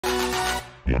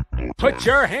Put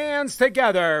your hands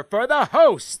together for the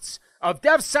hosts of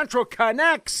DevCentral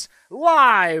Connects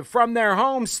live from their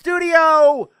home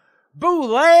studio, Boo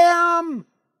Lamb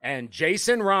and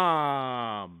Jason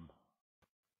Rom.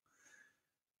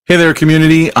 Hey there,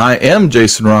 community. I am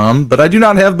Jason Rom, but I do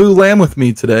not have Boo Lamb with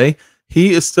me today.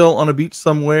 He is still on a beach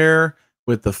somewhere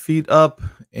with the feet up,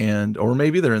 or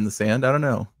maybe they're in the sand. I don't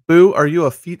know. Boo, are you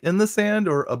a feet in the sand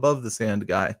or above the sand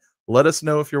guy? Let us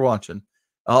know if you're watching.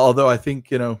 Although I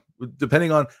think,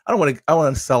 depending on, I want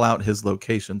to sell out his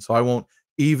location, so I won't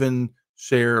even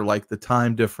share like the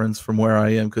time difference from where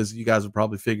I am, because you guys will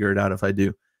probably figure it out if I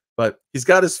do. But he's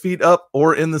got his feet up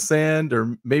or in the sand,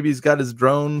 or maybe he's got his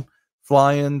drone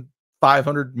flying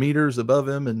 500 meters above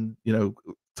him, and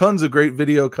tons of great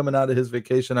video coming out of his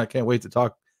vacation. I can't wait to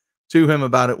talk to him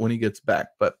about it when he gets back.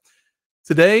 But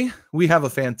today we have a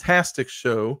fantastic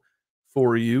show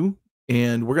for you,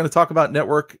 and we're going to talk about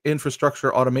network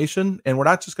infrastructure automation. And we're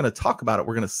not just going to talk about it,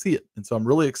 we're going to see it. And so I'm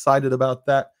really excited about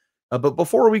that. But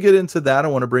before we get into that, I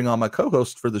want to bring on my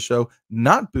co-host for the show,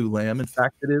 not Boo Lamb. In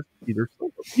fact, it is Peter.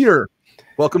 Peter,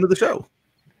 welcome to the show.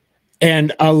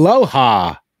 And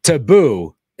aloha to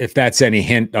Boo, if that's any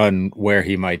hint on where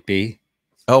he might be.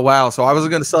 Oh, wow. So I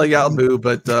wasn't going to sell you out, Boo,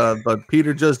 but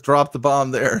Peter just dropped the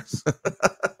bomb there.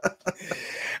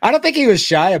 I don't think he was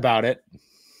shy about it.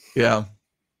 Yeah.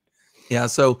 Yeah.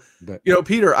 So,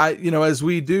 Peter, as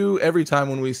we do every time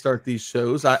when we start these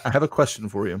shows, I have a question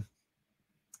for you.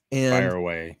 And fire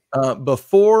away.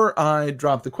 Before I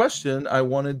drop the question, I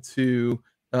wanted to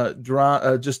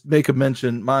just make a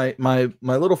mention. My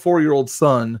little 4-year-old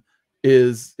son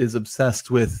is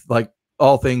obsessed with like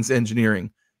all things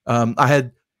engineering. I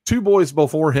had 2 boys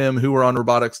before him who were on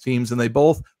robotics teams, and they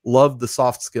both loved the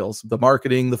soft skills, the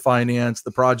marketing, the finance,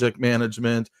 the project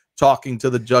management, talking to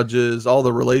the judges, all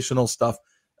the relational stuff.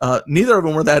 Neither of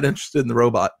them were that interested in the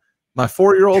robot. My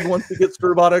 4-year-old, once he gets to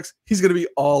robotics, he's going to be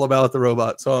all about the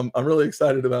robot. So I'm really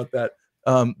excited about that.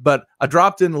 But I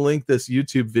dropped in a link, this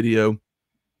YouTube video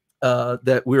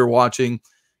that we were watching.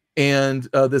 And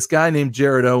this guy named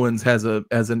Jared Owens has a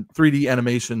 3D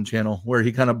animation channel where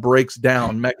he kind of breaks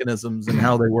down mechanisms and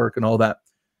how they work and all that.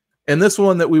 And this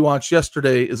one that we watched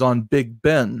yesterday is on Big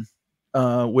Ben,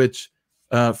 which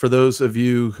for those of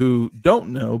you who don't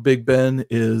know, Big Ben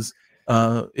is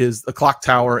a clock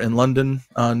tower in London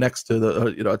next to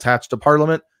the attached to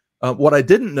Parliament. What I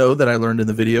didn't know that I learned in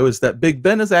the video is that Big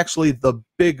Ben is actually the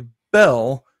Big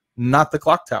Bell, not the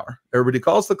clock tower. Everybody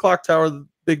calls the clock tower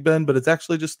Big Ben, but it's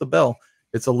actually just the bell.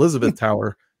 It's Elizabeth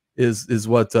Tower is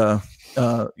what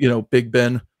Big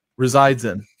Ben resides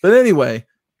in. But anyway,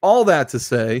 all that to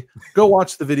say, go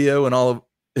watch the video and all of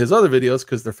his other videos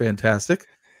because they're fantastic.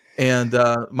 And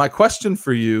my question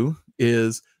for you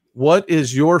is, what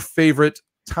is your favorite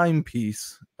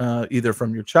timepiece, either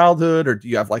from your childhood, or do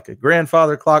you have like a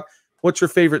grandfather clock? What's your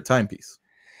favorite timepiece?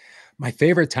 My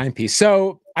favorite timepiece.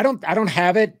 So I don't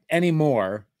have it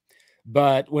anymore.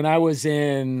 But when I was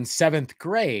in 7th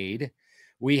grade,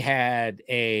 we had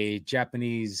a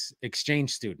Japanese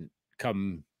exchange student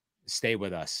come stay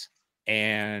with us.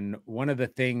 And one of the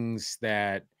things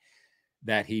that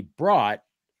he brought,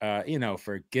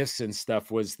 for gifts and stuff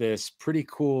was this pretty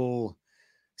cool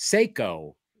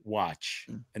Seiko watch.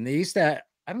 And they used to,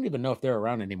 I don't even know if they're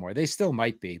around anymore. They still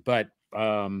might be, but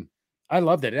I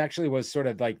loved it. It actually was sort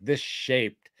of like this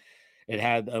shaped. It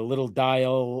had a little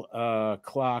dial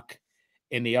clock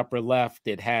in the upper left.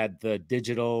 It had the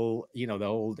digital, the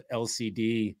old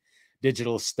LCD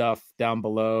digital stuff down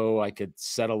below. I could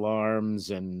set alarms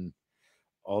and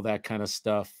all that kind of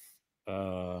stuff.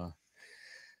 And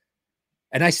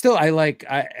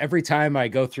every time I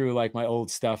go through like my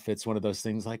old stuff, it's one of those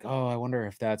things like, oh, I wonder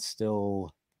if that's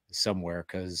still somewhere.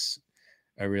 Cause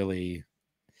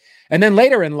and then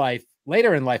later in life,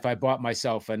 I bought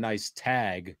myself a nice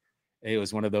tag. It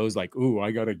was one of those like, ooh, I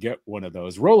got to get one of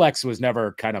those. Rolex was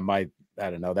never kind of I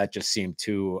don't know. That just seemed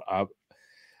too,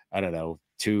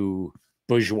 too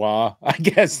bourgeois, I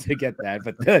guess, to get that.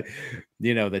 But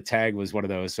the tag was one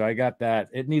of those. So I got that.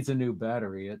 It needs a new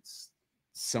battery. It's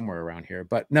somewhere around here,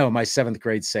 but no, my 7th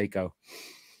grade Seiko.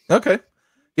 Okay.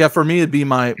 Yeah. For me, it'd be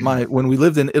my, when we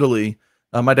lived in Italy,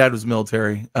 my dad was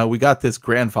military. We got this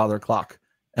grandfather clock.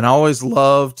 And I always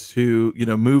loved to,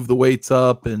 move the weights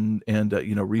up and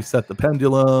reset the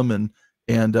pendulum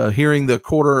and hearing the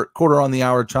quarter on the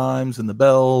hour chimes and the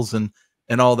bells and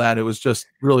all that. It was just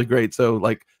really great. So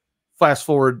like fast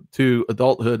forward to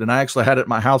adulthood, and I actually had it at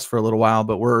my house for a little while,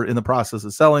 but we're in the process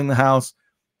of selling the house.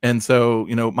 And so,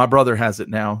 my brother has it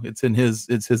now. It's in his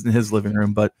living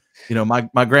room, but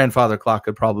my grandfather clock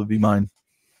could probably be mine.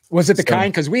 Was it the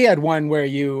kind? Because we had one where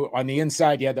on the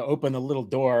inside, you had to open the little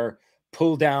door,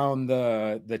 pull down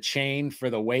the chain for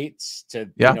the weights to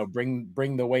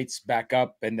bring the weights back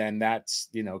up, and then that's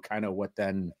kind of what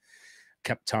then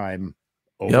kept time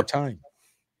over time.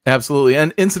 Absolutely.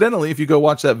 And incidentally, if you go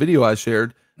watch that video I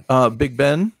shared, Big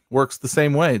Ben works the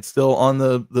same way. It's still on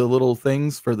the little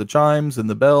things for the chimes and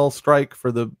the bell strike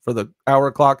for the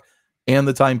hour clock and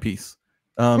the timepiece.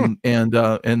 And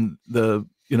the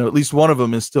at least one of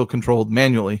them is still controlled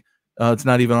manually. It's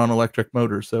not even on electric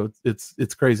motor, so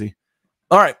it's crazy.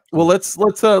 All right, well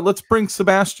let's bring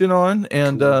Sebastian on,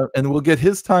 and we'll get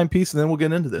his timepiece, and then we'll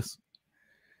get into this.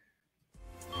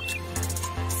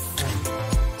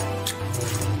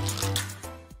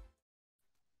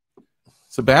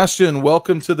 Sebastian,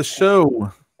 welcome to the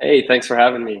show. Hey, thanks for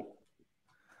having me.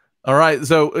 All right,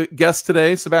 so guest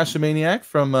today, Sebastian Maniak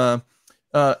from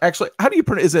actually, how do you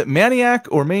pronounce? Is it Maniac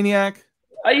or Maniac?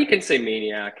 You can say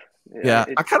Maniac. Yeah,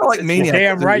 I kind of like Maniac.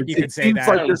 Damn right, you can say that.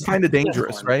 Like it's kind of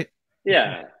dangerous, right?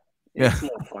 Yeah, it's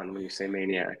more fun when you say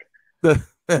Maniac.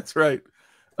 That's right.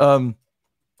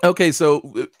 Okay,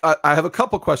 so I have a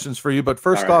couple questions for you, but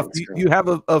first off, you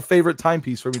have a favorite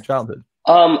timepiece from your childhood?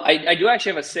 I do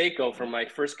actually have a Seiko from my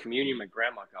first communion my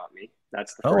grandma got me.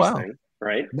 That's the first thing,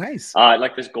 right? Nice. I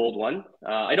like this gold one.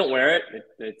 I don't wear it.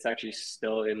 It's actually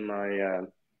still in my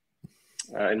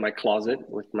closet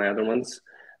with my other ones.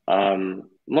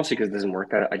 Mostly because it doesn't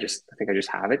work. I think I just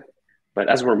have it. But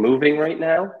as we're moving right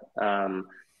now,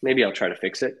 maybe I'll try to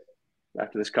fix it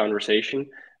after this conversation.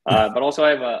 But also I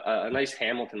have a nice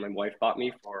Hamilton my wife bought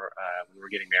me for when we were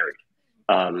getting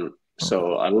married.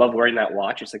 So I love wearing that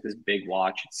watch. It's like this big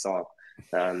watch. It's all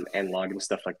analog and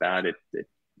stuff like that.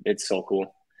 It's so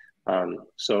cool.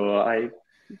 So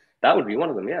that would be one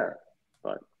of them, yeah.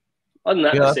 But other than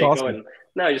that, the Seiko, awesome. And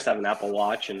now I just have an Apple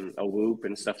Watch and a Whoop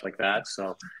and stuff like that.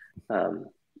 So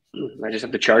I just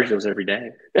have to charge those every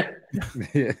day.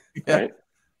 Right?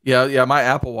 Yeah. My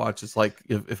Apple Watch is like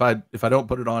if I don't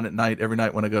put it on at night, every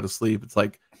night when I go to sleep, it's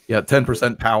like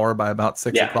 10% power by about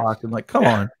 6 o'clock. I'm like, come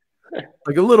on.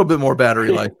 Like a little bit more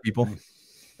battery life, people.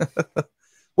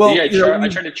 Well, yeah, I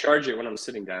try to charge it when I'm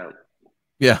sitting down.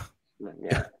 Yeah.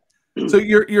 So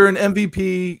you're an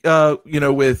MVP,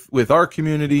 with our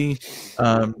community.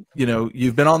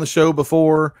 You've been on the show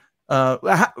before.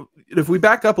 If we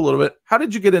back up a little bit, how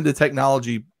did you get into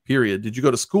technology? Period. Did you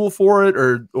go to school for it,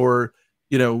 or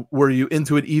were you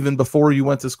into it even before you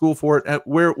went to school for it?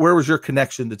 Where was your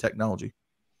connection to technology?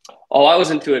 Oh, I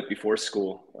was into it before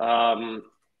school.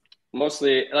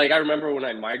 Mostly, like I remember when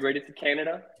I migrated to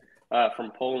Canada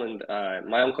from Poland,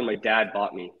 my uncle and my dad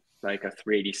bought me like a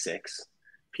 386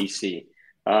 PC.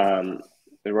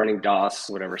 They're running DOS,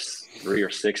 whatever, 3 or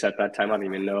 6 at that time. I don't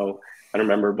even know. I don't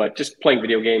remember, but just playing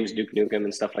video games, Duke Nukem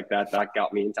and stuff like that, that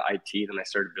got me into IT. Then I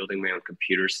started building my own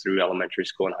computers through elementary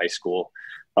school and high school.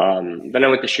 Then I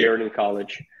went to Sheridan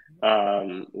College,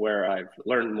 where I've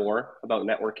learned more about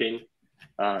networking.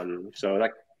 So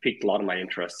that piqued a lot of my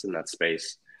interests in that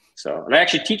space. So, and I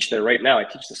actually teach there right now. I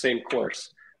teach the same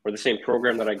course or the same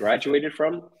program that I graduated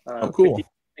from 15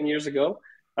 years ago.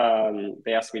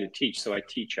 They asked me to teach. So I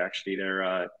teach actually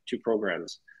their 2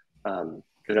 programs.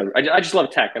 Because I just love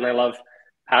tech, and I love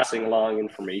passing along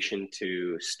information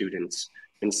to students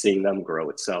and seeing them grow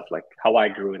itself, like how I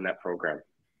grew in that program.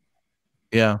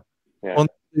 Yeah. Well,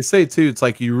 they say too, it's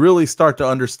like you really start to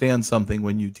understand something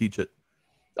when you teach it.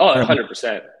 Oh,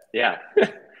 100%. Yeah.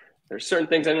 There's certain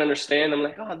things I didn't understand. I'm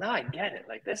like, oh, now I get it.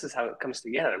 Like, this is how it comes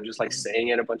together. I'm just like saying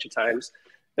it a bunch of times.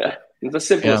 Yeah. It's the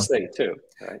simplest thing too.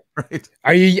 Right.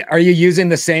 Are you using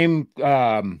the same,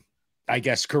 I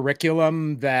guess,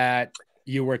 curriculum that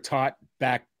you were taught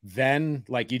back then?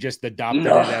 Like you just adopted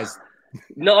it as?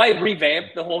 No, I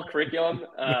revamped the whole curriculum.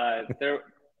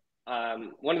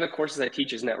 One of the courses I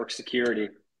teach is network security.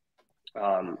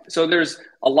 So there's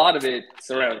a lot of it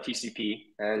around TCP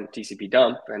and TCP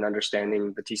dump and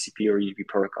understanding the TCP or UDP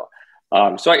protocol.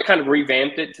 So I kind of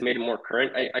revamped it to make it more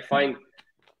current.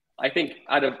 I think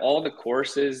out of all the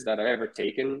courses that I've ever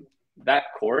taken, that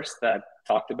course that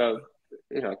talked about,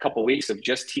 a couple of weeks of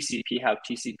just TCP, how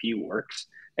TCP works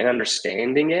and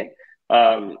understanding it,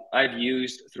 I've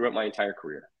used throughout my entire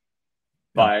career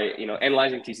by,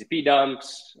 analyzing TCP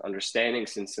dumps, understanding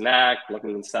Cincinnati,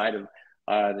 looking inside of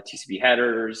the TCP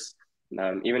headers,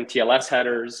 even TLS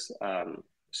headers.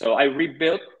 So I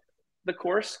rebuilt the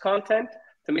course content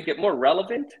to make it more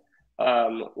relevant,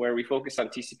 where we focus on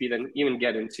TCP, then even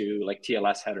get into like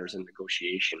TLS headers and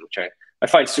negotiation, which I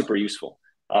find super useful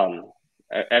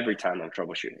every time I'm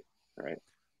troubleshooting, right?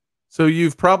 So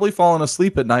you've probably fallen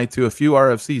asleep at night to a few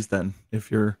RFCs then, if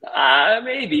you're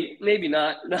maybe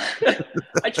not.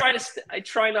 I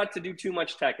try not to do too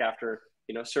much tech after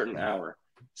a certain hour.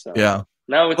 So yeah.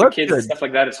 Now with Well, the kids and stuff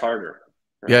like that, it's harder.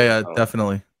 Right? Yeah, So,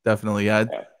 definitely. Yeah.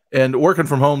 And working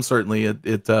from home, certainly it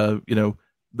you know,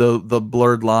 the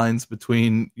blurred lines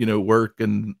between, you know, work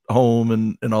and home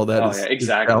and all that is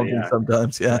exactly. challenging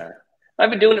sometimes. Yeah. I've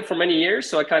been doing it for many years,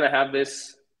 so I kind of have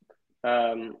this.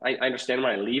 I understand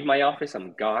when I leave my office,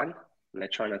 I'm gone, and I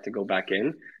try not to go back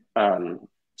in. And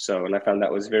I found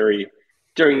that was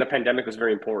during the pandemic was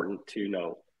very important to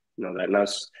know that. And I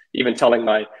was even telling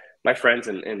my friends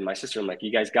and my sister, I'm like,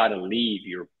 you guys got to leave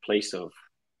your place of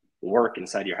work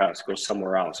inside your house, go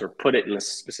somewhere else, or put it in a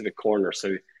specific corner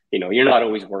so you're not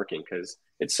always working, because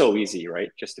it's so easy, right,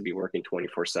 just to be working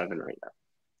 24/7 right now.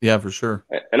 Yeah, for sure.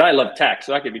 And I love tech,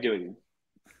 so I could be doing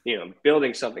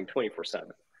building something 24/7.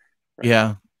 Right?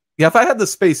 Yeah. If I had the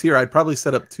space here, I'd probably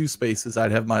set up two spaces.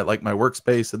 I'd have my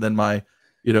workspace and then my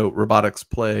robotics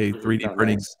play 3D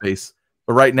printing space.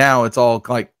 But right now it's all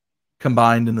like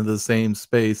combined into the same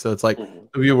space. So it's like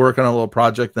if you're working on a little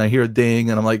project and I hear a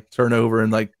ding and I'm like turn over,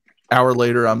 and like hour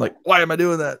later I'm like, why am I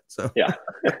doing that? So yeah.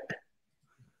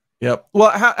 Yep. Well,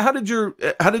 how did you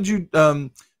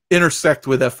intersect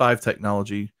with F5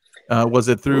 technology? Was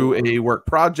it through a work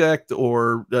project,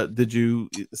 or did you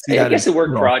see that? I guess a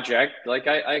work project. Like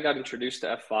I got introduced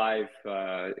to F5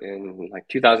 in like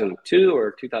 2002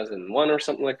 or 2001 or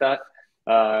something like that.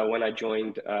 When I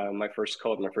joined my first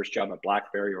job at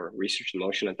BlackBerry, or Research in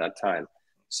Motion at that time.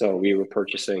 So we were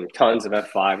purchasing tons of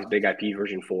F5s, big IP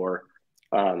version 4,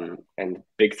 and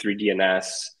big 3 DNS.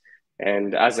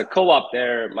 And as a co-op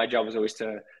there, my job was always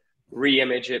to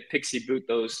re-image it, pixie boot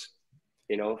those,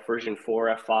 version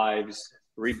 4 F5s,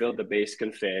 rebuild the base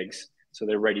configs so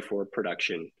they're ready for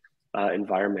production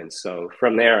environments. So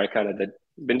from there, I kind of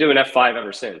been doing F5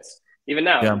 ever since. Even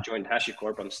now, I've joined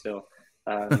HashiCorp. I'm still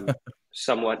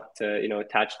somewhat,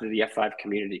 attached to the F5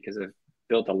 community, because I've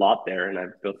built a lot there, and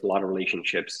I've built a lot of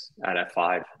relationships at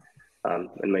F5 and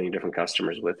many different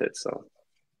customers with it. So.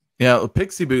 Yeah,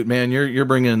 Pixie Boot, man, you're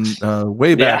bringing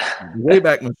way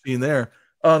back machine there.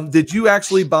 Did you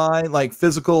actually buy like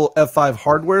physical F5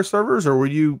 hardware servers, or were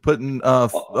you putting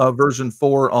version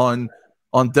 4 on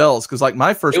Dells? Because like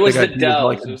my first big idea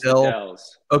was like a Dell.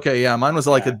 Dells. Okay, yeah, mine was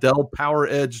like a Dell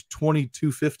PowerEdge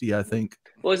 2250, I think.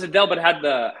 Well, it was a Dell, but it had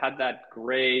that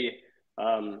gray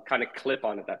kind of clip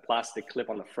on it, that plastic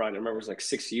clip on the front. I remember it was like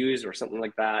 6 U's or something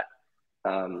like that.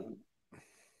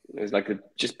 It was like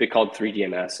just be called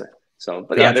 3DNS. So,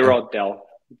 but yeah, they were all Dell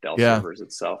servers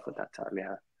itself at that time.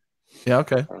 Yeah. Yeah.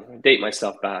 Okay. Date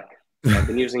myself back. I've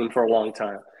been using them for a long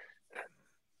time.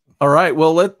 All right.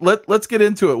 Well, let's get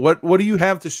into it. What do you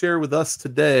have to share with us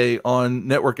today on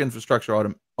network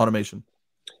infrastructure automation?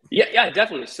 Yeah,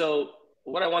 definitely. So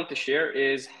what I want to share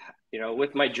is,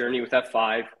 with my journey with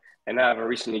F5, and I've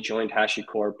recently joined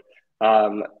HashiCorp.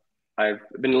 I've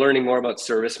been learning more about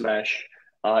service mesh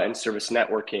and service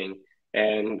networking,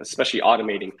 and especially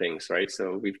automating things, right?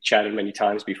 So we've chatted many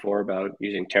times before about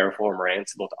using Terraform or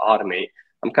Ansible to automate.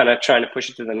 I'm kind of trying to push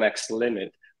it to the next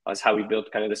limit as how we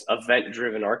build kind of this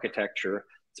event-driven architecture,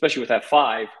 especially with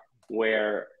F5,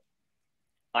 where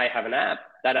I have an app,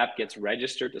 that app gets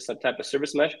registered to some type of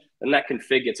service mesh, and that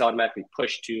config gets automatically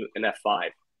pushed to an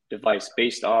F5 device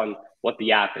based on what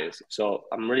the app is. So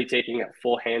I'm really taking a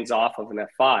full hands off of an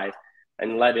F5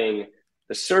 and letting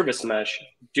the service mesh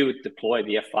deploy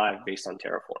the F5 based on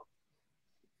Terraform.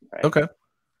 Right? Okay.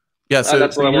 Yeah, so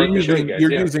that's what you're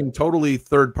you're using totally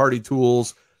third-party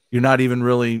tools. You're not even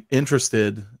really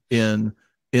interested in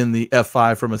the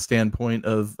F5 from a standpoint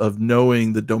of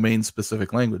knowing the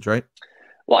domain-specific language, right?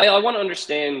 Well, I want to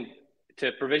understand,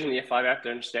 to provision the F5, I have to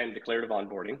understand declarative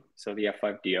onboarding, so the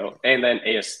F5DO, and then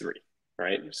AS3,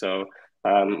 right? So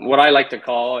what I like to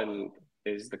call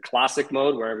is the classic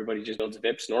mode, where everybody just builds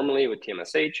VIPs normally with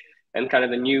TMSH, and kind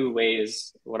of the new way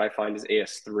is what I find is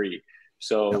AS3.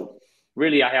 So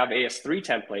really, I have AS3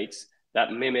 templates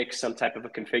that mimic some type of a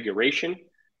configuration,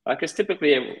 because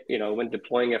typically, when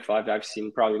deploying F5, I've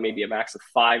seen probably maybe a max of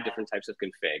 5 different types of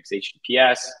configs: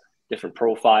 HTTPS, different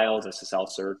profiles, SSL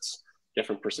certs,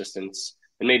 different persistence,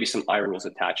 and maybe some iRules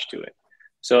attached to it.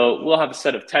 So we'll have a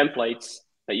set of templates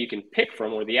that you can pick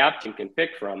from, or the app team can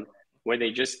pick from, where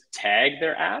they just tag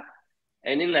their app.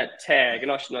 And in that tag,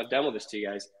 and I'll not demo this to you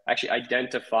guys, actually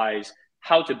identifies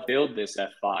how to build this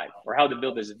F5 or how to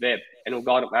build this VIP, and it will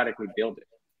automatically build it.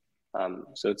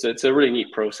 So it's a really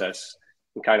neat process,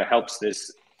 and kind of helps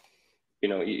this,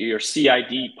 your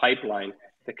CID pipeline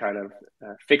to kind of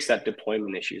fix that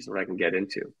deployment issues that I can get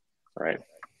into. All right.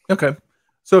 Okay.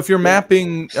 So if you're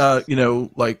mapping,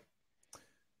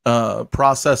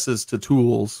 processes to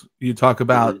tools, you talk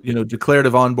about,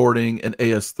 declarative onboarding and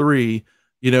AS3,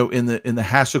 in the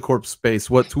HashiCorp space,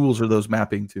 what tools are those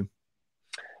mapping to?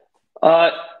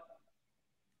 As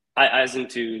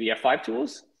into the F5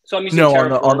 tools. So I'm using no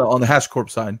Terraform. on the HashiCorp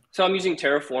side. So I'm using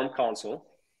Terraform Consul,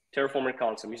 Terraform and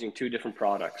Consul. I'm using two different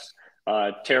products.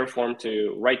 Terraform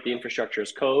to write the infrastructure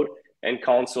as code, and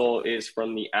Consul is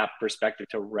from the app perspective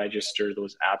to register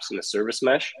those apps in the service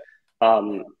mesh,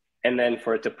 and then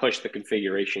for it to push the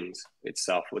configurations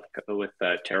itself with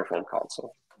Terraform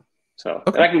Consul. So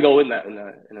and I can go in that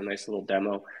in a nice little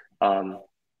demo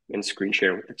and screen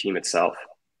share with the team itself.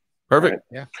 Perfect.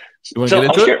 Right. Yeah. You want to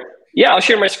get into it? Yeah, I'll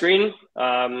share my screen.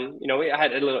 I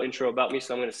had a little intro about me,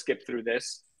 so I'm going to skip through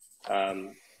this.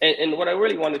 And what I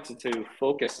really wanted to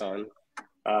focus on,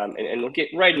 and we'll get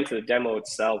right into the demo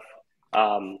itself,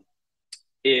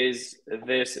 is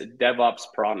this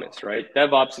DevOps promise, right?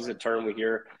 DevOps is a term we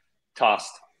hear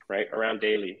tossed, right, around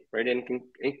daily, right? And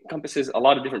it encompasses a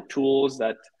lot of different tools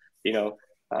that,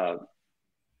 that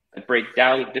break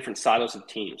down different silos of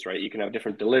teams, right? You can have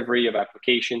different delivery of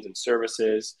applications and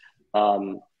services.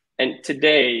 And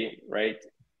today, right,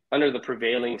 under the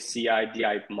prevailing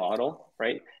CI/DI model,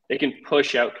 right, they can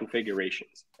push out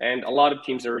configurations. And a lot of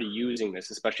teams are already using this,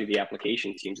 especially the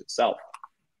application teams itself.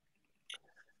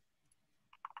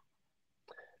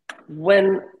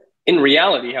 When in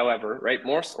reality, however, right,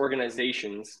 most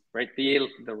organizations, right, the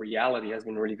reality has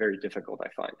been really very difficult, I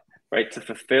find, right, to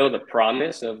fulfill the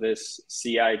promise of this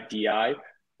CI/DI.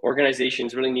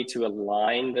 Organizations really need to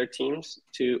align their teams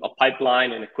to a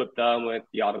pipeline and equip them with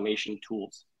the automation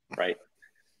tools, right?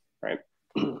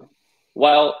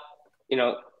 While,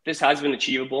 this has been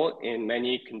achievable in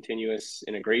many continuous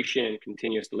integration and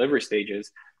continuous delivery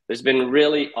stages, there's been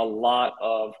really a lot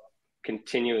of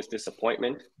continuous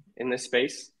disappointment in this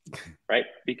space, right?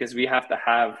 Because we have to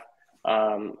have,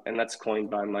 and that's coined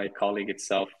by my colleague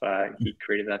itself, he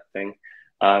created that thing,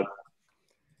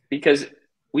 because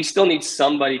we still need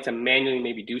somebody to manually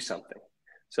maybe do something.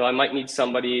 So I might need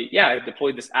somebody, I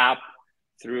deployed this app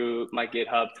through my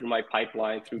GitHub, through my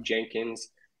pipeline, through Jenkins,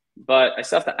 but I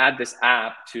still have to add this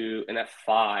app to an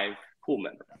F5 pool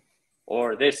member.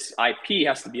 Or this IP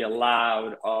has to be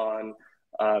allowed on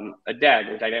a DAG,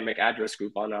 a dynamic address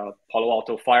group, on a Palo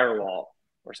Alto firewall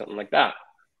or something like that.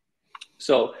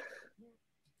 So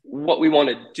what we want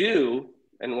to do,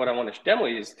 and what I want to demo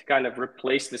is to kind of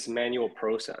replace this manual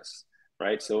process.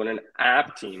 Right? So when an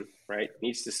app team, right,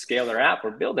 needs to scale their app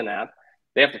or build an app,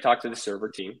 they have to talk to the server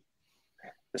team.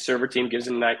 The server team gives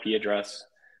them an IP address.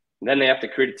 And then they have to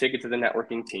create a ticket to the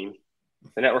networking team.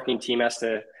 The networking team has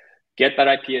to get that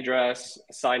IP address,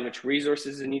 assign which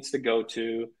resources it needs to go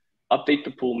to, update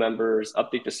the pool members,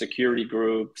 update the security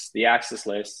groups, the access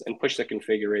lists, and push the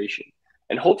configuration.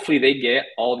 And hopefully they get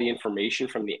all the information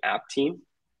from the app team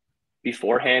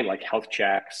beforehand, like health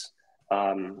checks,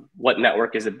 what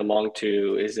network does it belong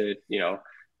to? Is it,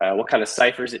 what kind of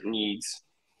ciphers it needs,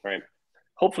 right?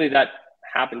 Hopefully that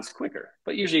happens quicker,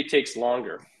 but usually it takes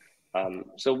longer.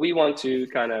 So we want to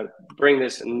kind of bring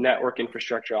this network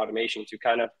infrastructure automation to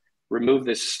kind of remove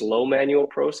this slow manual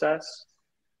process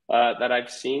that I've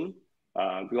seen.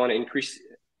 We want to increase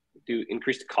the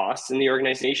costs in the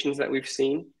organizations that we've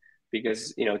seen,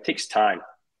 because, it takes time,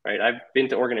 right? I've been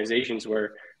to organizations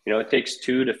where it takes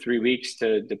 2 to 3 weeks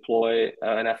to deploy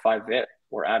an F5 VIP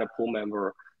or add a pool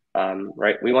member,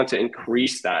 right? We want to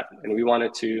increase that, and we want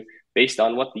it to, based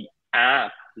on what the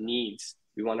app needs,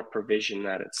 we want to provision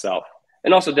that itself,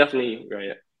 and also definitely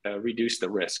reduce the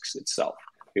risks itself.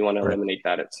 We want to eliminate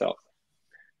that itself.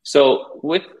 So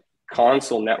with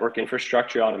Consul network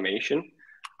infrastructure automation,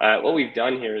 what we've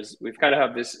done here is we've kind of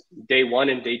have this day 1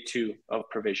 and day 2 of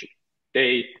provision,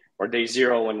 day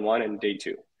 0 and 1 and day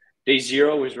 2. Day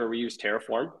 0 is where we use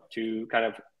Terraform to kind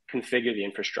of configure the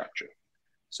infrastructure.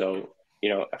 So,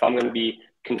 if I'm going to be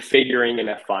configuring an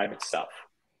F5 itself,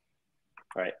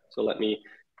 right? So let me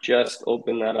just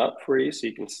open that up for you so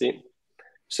you can see.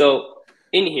 So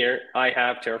in here, I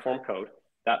have Terraform code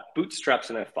that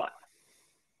bootstraps an F5.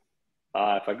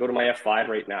 If I go to my F5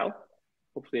 right now,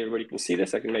 hopefully everybody can see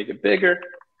this. I can make it bigger.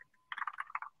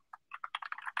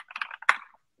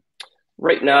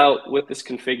 Right now, with this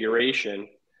configuration,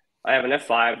 I have an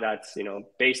F5 that's,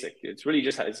 basic. It's really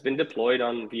just, it's been deployed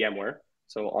on VMware.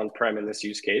 So on-prem in this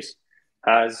use case,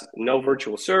 has no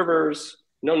virtual servers,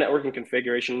 no networking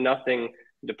configuration, nothing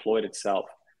deployed itself.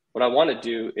 What I want to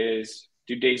do is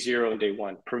do day 0 and day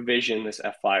 1, provision this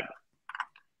F5.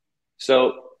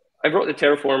 So I wrote the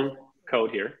Terraform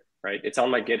code here, right? It's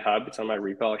on my GitHub, it's on my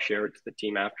repo. I'll share it to the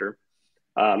team after.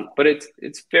 But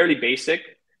it's fairly basic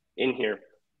in here.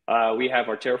 We have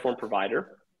our Terraform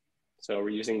provider. So we're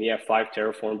using the F5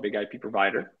 Terraform big IP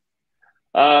provider.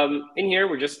 In here,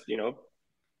 we're just,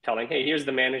 telling, hey, here's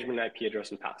the management IP address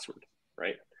and password,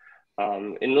 right?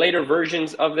 In later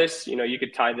versions of this, you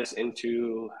could tie this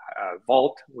into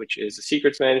Vault, which is a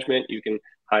secrets management. You can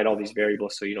hide all these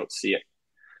variables so you don't see it.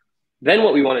 Then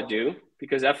what we want to do,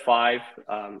 because F5,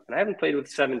 and I haven't played with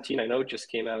 17, I know it just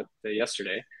came out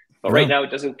yesterday, but right now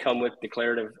it doesn't come with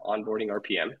declarative onboarding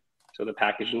RPM, so the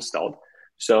package installed.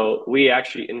 So we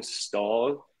actually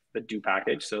install the do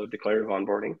package, so declarative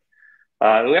onboarding.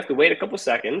 And we have to wait a couple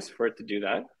seconds for it to do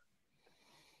that.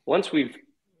 Once we've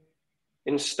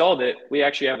installed it, we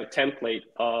actually have a template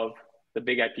of the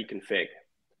big IP config.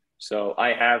 So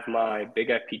I have my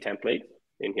big IP template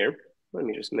in here. Let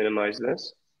me just minimize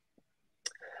this.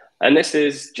 And this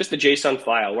is just a JSON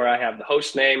file where I have the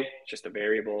host name, just a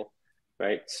variable,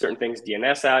 right? Certain things,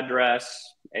 DNS address,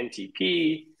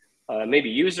 NTP, maybe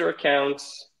user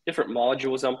accounts, different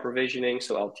modules I'm provisioning,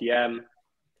 so LTM,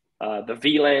 the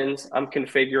VLANs I'm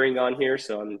configuring on here.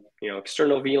 So I'm,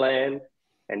 external VLAN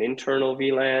and internal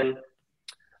VLAN,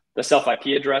 the self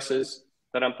IP addresses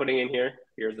that I'm putting in here.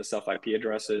 Here's the self IP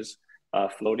addresses,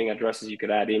 floating addresses you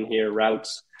could add in here,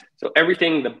 routes. So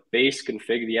everything, the base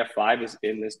config, the F5 is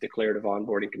in this declarative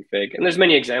onboarding config. And there's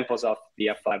many examples off the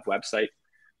F5 website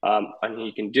on how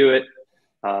you can do it.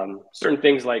 Certain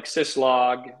things like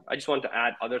syslog. I just wanted to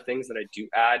add other things that I do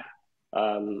add.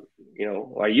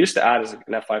 What I used to add as an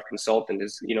F5 consultant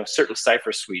is, certain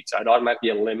cipher suites. I'd automatically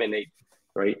eliminate,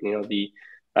 right? The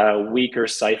weaker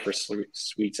cipher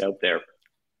suites out there.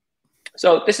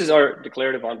 So this is our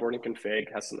declarative onboarding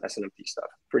config, has some SNMP stuff,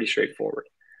 pretty straightforward.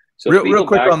 So real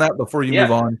quick on that before you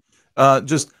move on,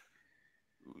 just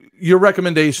your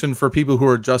recommendation for people who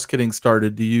are just getting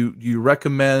started. Do you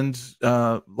recommend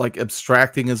like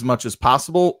abstracting as much as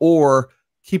possible, or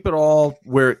keep it all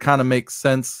where it kind of makes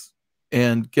sense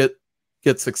and get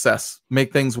success,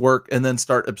 make things work, and then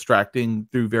start abstracting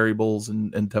through variables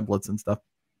and templates and stuff?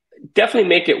 Definitely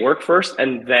make it work first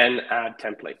and then add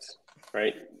templates,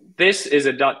 right? This is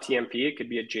a .tmp, it could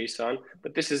be a JSON,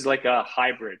 but this is like a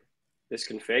hybrid, this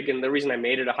config. And the reason I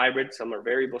made it a hybrid, some are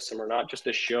variables, some are not, just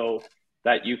to show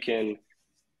that you can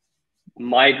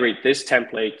migrate this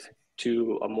template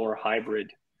to a more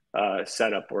hybrid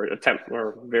setup, or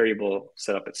or variable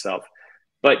setup itself.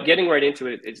 But getting right into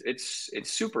it, it's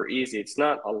super easy. It's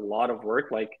not a lot of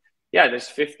work. Like, yeah, there's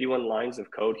 51 lines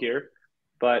of code here,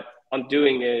 but I'm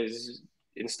doing is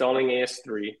installing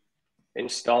AS3,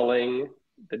 installing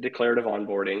the declarative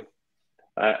onboarding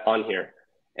on here.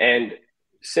 And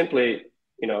simply,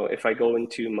 if I go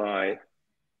into my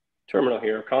terminal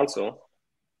here, Consul,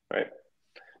 right?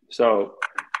 So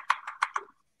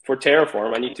for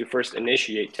Terraform, I need to first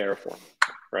initiate Terraform,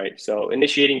 right? So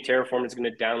initiating Terraform is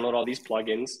going to download all these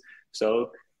plugins.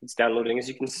 So it's downloading, as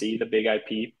you can see, the big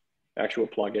IP actual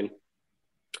plugin.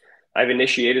 I've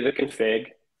initiated the config.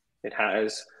 It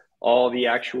has all the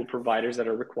actual providers that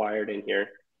are required in here.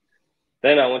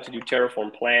 Then I want to do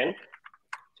Terraform plan.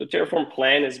 So Terraform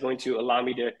plan is going to allow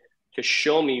me to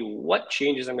show me what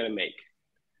changes I'm going to make.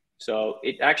 So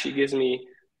it actually gives me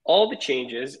all the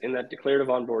changes in that declarative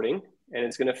onboarding, and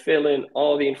it's going to fill in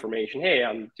all the information. Hey,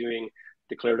 I'm doing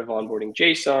declarative onboarding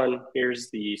JSON.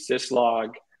 Here's the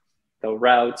syslog, the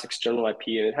routes, external IP,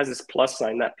 and it has this plus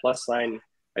sign. That plus sign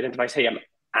identifies, hey, I'm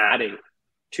adding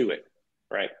to it,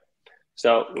 right?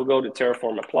 So we'll go to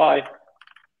Terraform apply.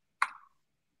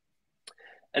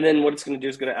 And then what it's going to do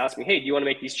is going to ask me, hey, do you want to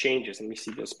make these changes? And we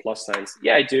see those plus signs.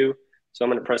 Yeah, I do. So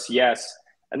I'm going to press yes.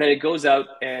 And then it goes out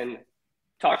and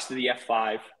talks to the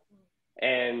F5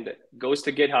 and goes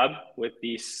to GitHub with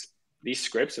these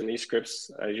scripts. And these scripts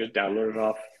I just downloaded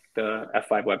off the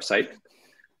F5 website.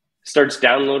 Starts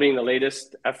downloading the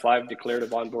latest F5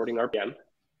 declarative onboarding RPM.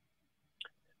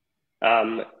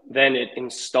 Then it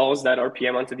installs that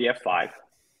RPM onto the F5.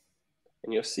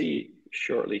 And you'll see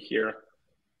shortly here,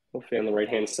 hopefully on the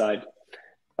right-hand side.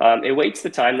 It waits the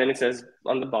time, then it says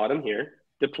on the bottom here,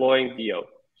 deploying VO.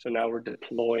 So now we're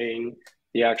deploying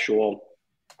the actual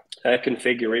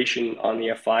configuration on the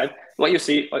F5. What you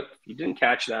see, if you didn't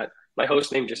catch that, my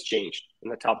host name just changed in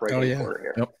the top right-hand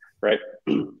corner here,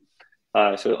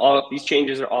 right? So all these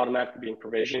changes are automatically being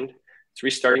provisioned. It's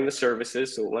restarting the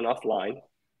services, so it went offline,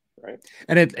 right?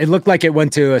 And it looked like it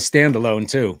went to a standalone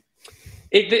too.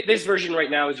 This version right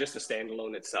now is just a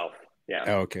standalone itself. Yeah.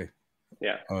 Oh, okay.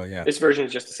 Yeah. Oh, yeah. This version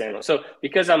is just a standalone. So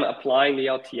because I'm applying the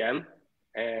LTM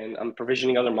and I'm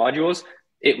provisioning other modules,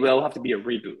 it will have to be a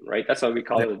reboot, right? That's why we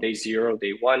call it a day 0,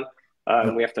 day 1.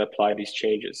 And we have to apply these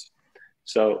changes.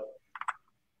 So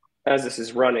as this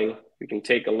is running, we can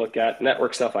take a look at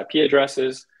network self IP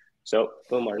addresses. So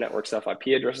boom, our network self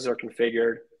IP addresses are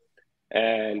configured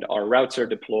and our routes are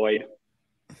deployed.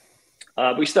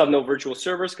 We still have no virtual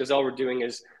servers because all we're doing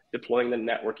is deploying the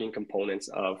networking components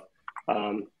of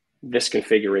this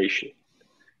configuration.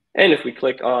 And if we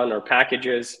click on our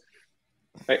packages,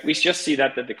 right, we just see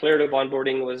that the declarative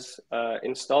onboarding was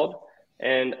installed.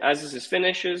 And as this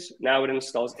finishes, now it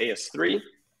installs AS3.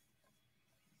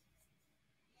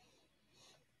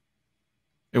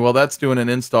 Well, that's doing an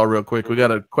install real quick. We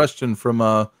got a question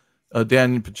from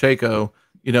Daniel Pacheco.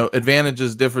 You know,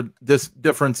 advantages,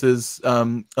 differences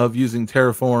of using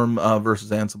Terraform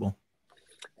versus Ansible.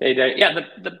 Hey, Dan. Yeah,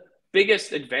 the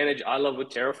biggest advantage I love with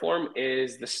Terraform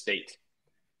is the state,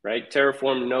 right?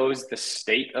 Terraform knows the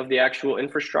state of the actual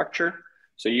infrastructure,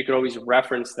 so you can always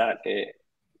reference that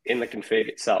in the config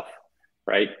itself,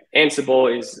 right?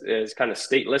 Ansible is kind of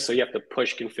stateless, so you have to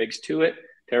push configs to it.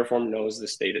 Terraform knows the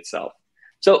state itself.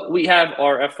 So we have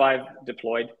our F5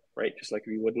 deployed, right? Just like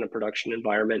we would in a production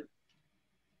environment.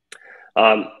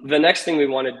 The next thing we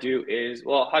want to do is,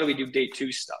 well, how do we do day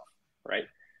 2 stuff, right?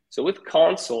 So with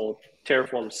Consul,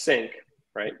 Terraform Sync,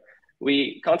 right?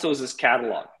 Consul is this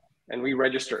catalog, and we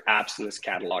register apps in this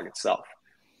catalog itself.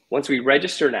 Once we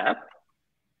register an app,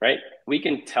 right, we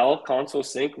can tell Consul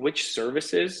Sync which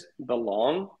services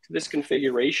belong to this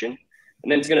configuration,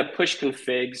 and then it's going to push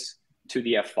configs to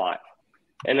the F5.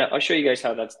 And I'll show you guys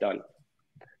how that's done.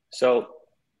 So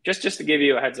just to give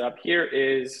you a heads up, here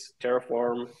is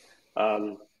Terraform,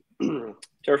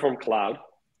 Terraform Cloud.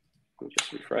 Let me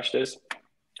just refresh this.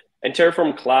 And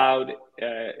Terraform Cloud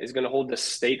is going to hold the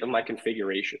state of my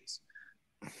configurations.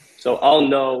 So I'll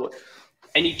know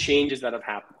any changes that have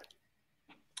happened.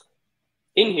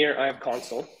 In here, I have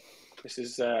Consul. This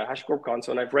is HashiCorp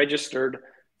Consul, and I've registered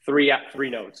three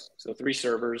nodes. So 3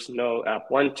 servers, no app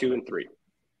 1, 2, and 3.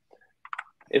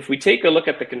 If we take a look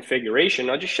at the configuration,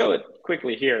 I'll just show it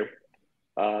quickly here.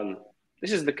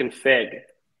 This is the config.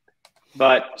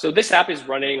 So this app is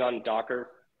running on Docker,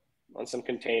 on some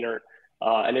container,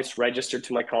 and it's registered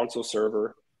to my Consul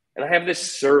server. And I have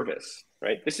this service,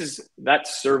 right? This is that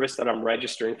service that I'm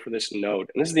registering for this node.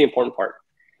 And this is the important part.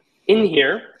 In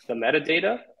here, the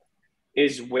metadata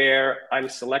is where I'm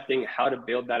selecting how to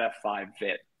build that F5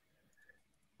 VIP,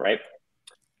 right?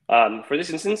 For this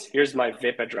instance, here's my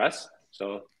VIP address.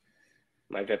 So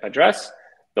my VIP address,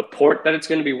 the port that it's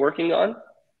going to be working on,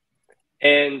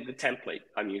 and the template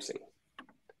I'm using.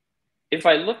 If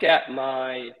I look at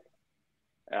my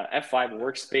F5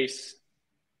 workspace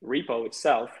repo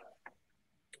itself,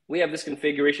 we have this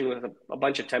configuration with a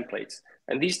bunch of templates.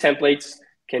 And these templates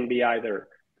can be either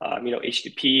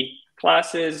HTTP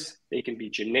classes, they can be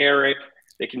generic,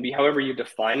 they can be however you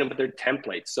define them, but they're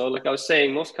templates. So like I was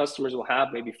saying, most customers will have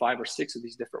maybe 5 or 6 of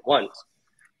these different ones.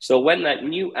 So when that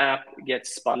new app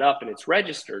gets spun up and it's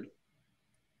registered,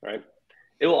 right,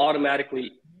 it will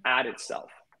automatically add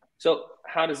itself. So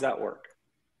how does that work?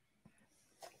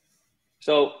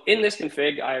 So in this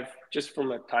config, just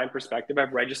from a time perspective,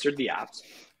 I've registered the apps,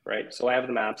 right? So I have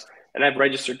the maps, and I've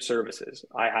registered services.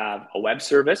 I have a web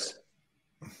service,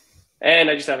 and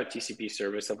I just have a TCP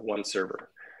service of 1 server.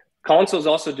 Consul is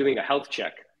also doing a health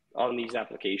check on these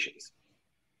applications,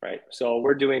 right? So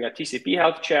we're doing a TCP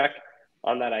health check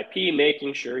on that IP,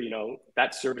 making sure,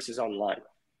 that service is online.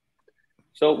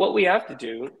 So what we have to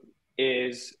do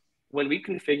is when we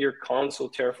configure Consul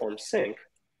Terraform Sync,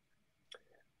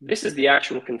 this is the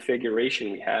actual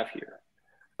configuration we have here.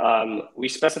 We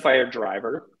specify our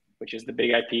driver, which is the big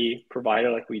IP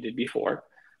provider like we did before.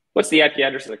 What's the IP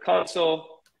address of the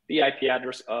console? The IP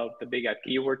address of the big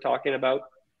IP we're talking about.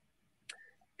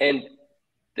 And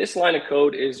this line of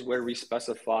code is where we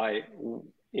specify,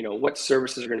 what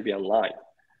services are going to be online.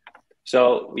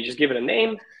 So we just give it a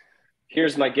name.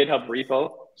 Here's my GitHub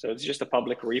repo. So it's just a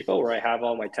public repo where I have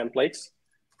all my templates.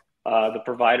 The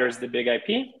provider is the big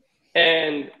IP.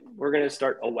 And we're going to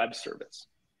start a web service.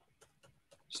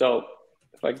 So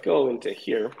if I go into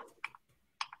here,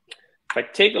 if I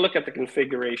take a look at the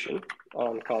configuration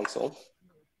on Consul,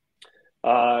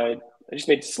 I just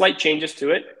made slight changes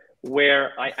to it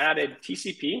where I added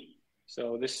TCP.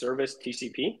 So this service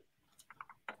TCP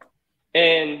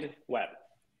and web,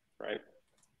 right?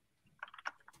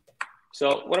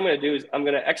 So what I'm going to do is I'm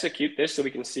going to execute this so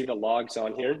we can see the logs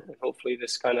on here. Hopefully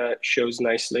this kind of shows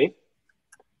nicely.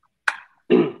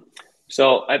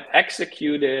 So I've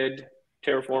executed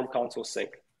Terraform Consul Sync,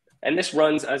 and this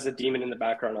runs as a daemon in the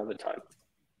background all the time.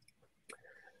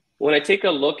 When I take a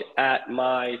look at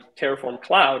my Terraform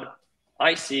Cloud,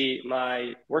 I see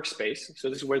my workspace. So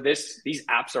this is where these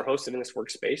apps are hosted in this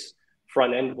workspace,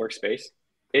 front-end workspace,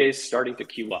 is starting to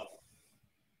queue up.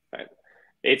 Right?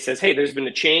 It says, hey, there's been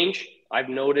a change. I've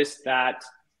noticed that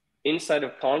inside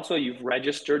of Consul, you've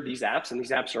registered these apps, and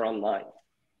these apps are online.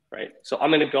 Right? So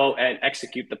I'm going to go and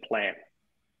execute the plan.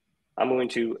 I'm going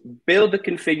to build the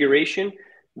configuration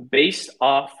based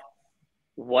off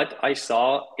what I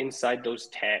saw inside those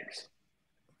tags.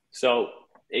 So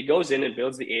it goes in and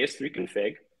builds the AS3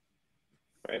 config,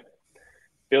 right?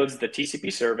 Builds the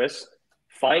TCP service,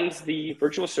 finds the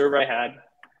virtual server I had,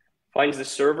 finds the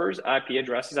server's IP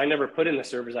addresses. I never put in the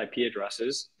server's IP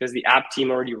addresses because the app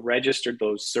team already registered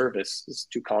those services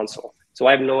to Consul. So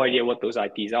I have no idea what those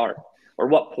IPs are or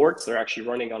what ports they're actually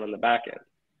running on the back end,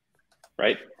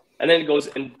 right? And then it goes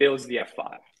and builds the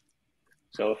F5.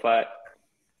 So if I,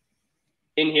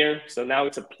 in here, so now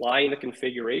it's applying the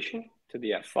configuration to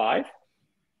the F5.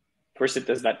 First it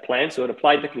does that plan. So it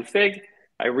applied the config.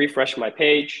 I refresh my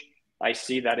page. I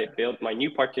see that it built my new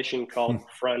partition called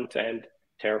front end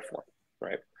Terraform,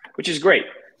 right? Which is great.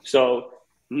 So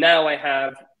now I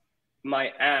have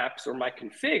my apps or my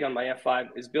config on my F5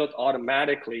 is built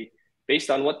automatically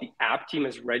based on what the app team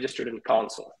has registered in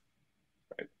Consul,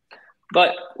 right?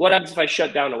 But what happens if I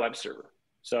shut down a web server?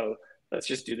 So let's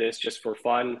just do this just for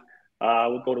fun.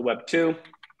 We'll go to web 2. Let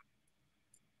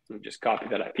me just copy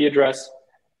that IP address.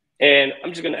 And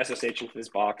I'm just going to SSH into this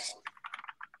box.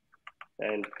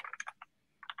 And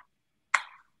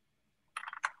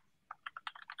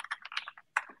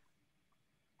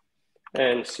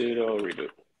sudo reboot.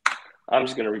 I'm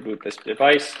just going to reboot this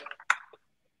device.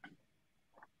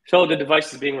 So the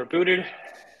device is being rebooted,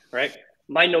 right?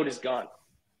 My node is gone.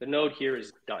 The node here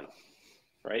is done,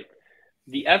 right?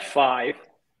 The F5, if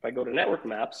I go to network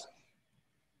maps,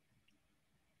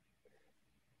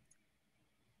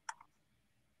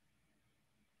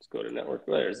 let's go to network.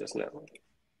 Where's this network?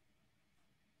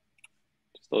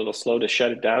 Just a little slow to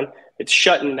shut it down. It's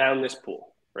shutting down this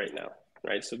pool right now,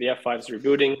 right? So the F5 is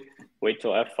rebooting. Wait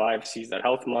till F5 sees that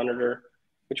health monitor.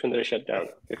 Which one did I shut down?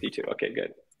 52. Okay,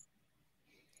 good.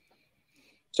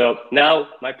 So now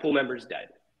my pool member is dead,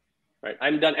 right? I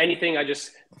haven't done anything. I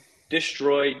just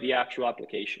destroyed the actual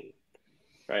application,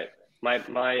 right?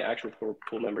 My actual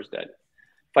pool member is dead.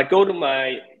 If I go to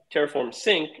my Terraform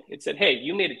sync, it said, hey,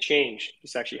 you made a change.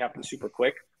 This actually happened super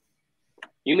quick.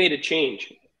 You made a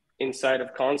change inside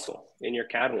of Consul in your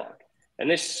catalog. And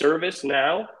this service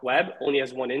now, web, only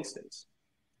has one instance.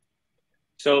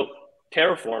 So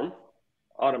Terraform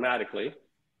automatically,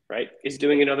 right, is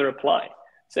doing another apply.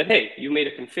 Said, hey, you made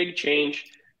a config change.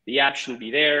 The app shouldn't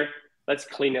be there. Let's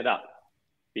clean it up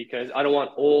because I don't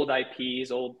want old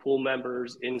IPs, old pool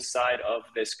members inside of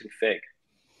this config.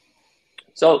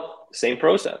 So same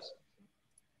process,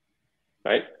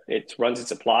 right? It runs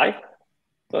its apply.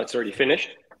 Well, it's already finished,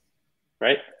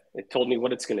 right? It told me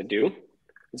what it's going to do.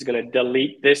 It's going to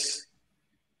delete this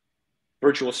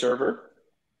virtual server.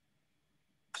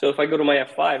 So if I go to my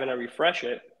F5 and I refresh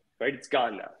it, right, it's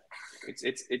gone now.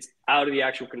 It's out of the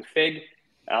actual config.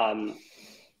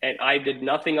 And I did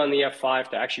nothing on the F5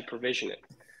 to actually provision it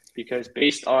because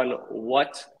based on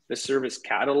what the service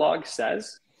catalog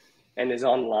says and is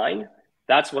online,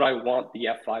 that's what I want the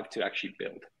F5 to actually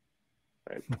build.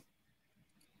 Right?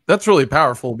 That's really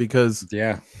powerful because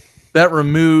that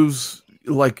removes,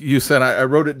 like you said, I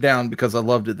wrote it down because I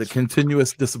loved it, the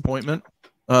continuous disappointment.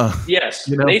 Yes,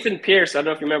 you know? Nathan Pierce. I don't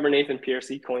know if you remember Nathan Pierce.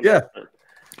 He coined that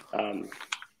term.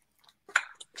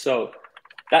 So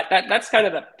that's kind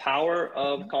of the power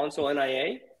of Consul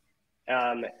NIA.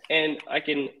 And I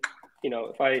can, you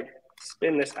know, if I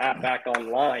spin this app back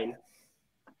online.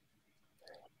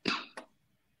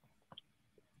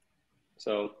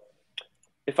 So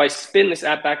if I spin this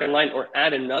app back online or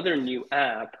add another new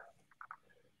app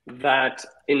that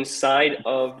inside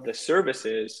of the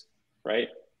services, right,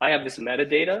 I have this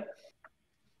metadata.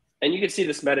 And you can see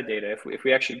this metadata if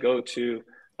we actually go to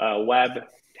web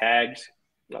tags,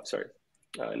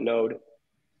 node.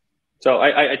 So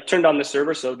I turned on the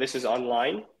server, so this is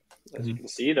online. As you can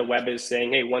see, the web is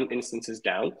saying, hey, one instance is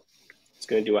down. It's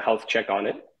going to do a health check on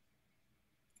it.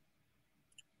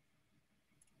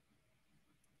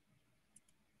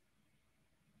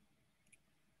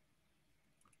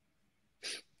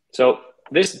 So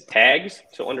this tags,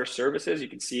 so under services, you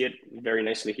can see it very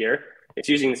nicely here. It's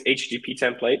using this HTTP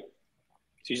template.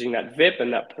 It's using that VIP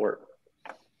and that port.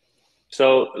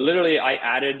 So literally I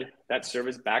added that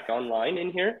service back online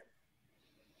in here.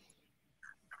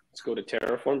 Let's go to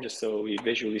Terraform just so we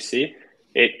visually see.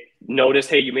 It noticed,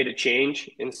 hey, you made a change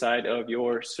inside of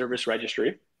your service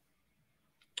registry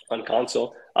on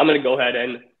Consul. I'm going to go ahead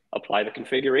and apply the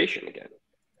configuration again.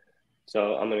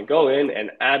 So I'm going to go in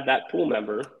and add that pool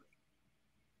member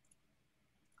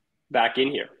back in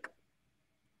here.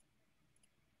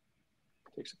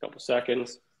 Takes a couple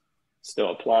seconds.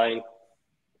 Still applying.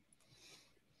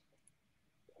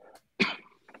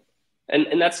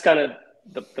 And that's kind of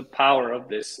the power of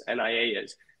this NIA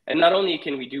is. And not only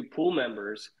can we do pool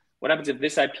members, what happens if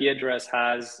this IP address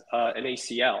has an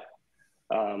ACL?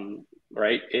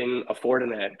 right, in a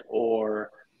Fortinet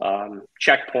or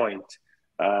Checkpoint,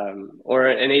 or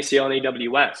an ACL and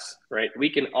AWS, right? We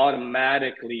can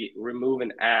automatically remove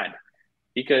an ad,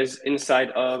 because inside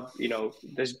of, you know,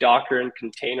 this Docker and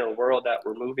container world that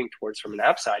we're moving towards from an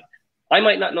app side, I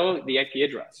might not know the IP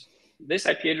address. This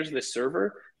IP address of the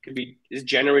server is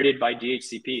generated by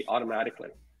DHCP automatically.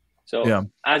 So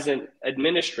as an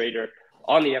administrator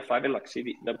on the F5, and look,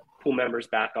 see the pool members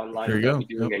back online without me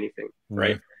doing anything,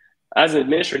 right? As an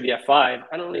administrator of the F5,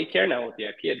 I don't really care now what the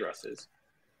IP address is,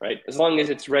 right? As long as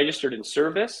it's registered in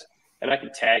service and I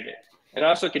can tag it. And I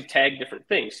also can tag different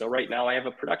things. So right now I have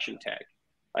a production tag.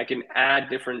 I can add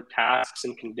different tasks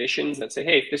and conditions that say,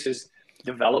 hey, if this is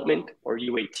development or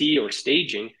UAT or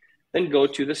staging, then go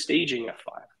to the staging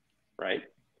F5, right?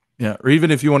 Yeah, or even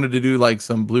if you wanted to do like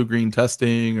some blue-green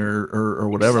testing or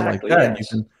whatever like that, you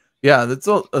can. Yeah, that's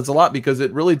a lot, because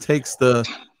it really takes the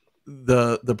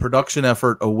production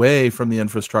effort away from the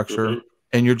infrastructure,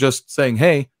 and you're just saying,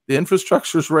 hey, the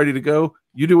infrastructure is ready to go.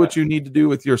 You do what you need to do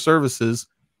with your services,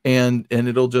 and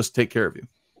it'll just take care of you.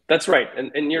 That's right.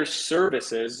 And your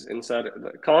services inside of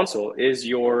the Consul is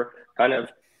your kind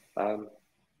of,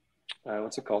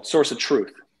 what's it called? Source of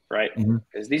truth, right?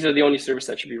 Because these are the only services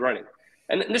that should be running.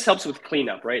 And this helps with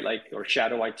cleanup, right? Like, or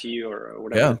shadow IT or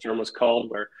whatever the term was called,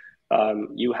 where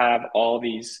you have all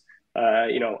these,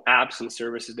 you know, apps and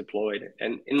services deployed.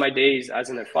 And in my days as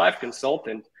an F5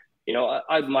 consultant, you know,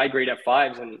 I'd migrate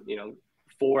F5s and, you know,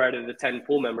 4 out of the 10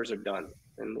 pool members are done.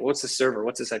 And what's the server?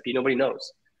 What's this IP? Nobody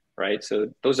knows. Right, so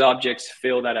those objects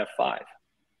fill that F5.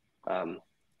 And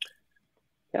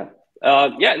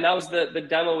that was the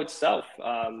demo itself.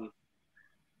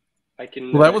 I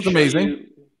can. Well, that was amazing.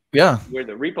 Yeah, where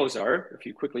the repos are. If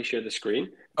you quickly share the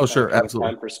screen. Oh, sure, absolutely.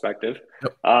 From time perspective,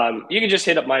 you can just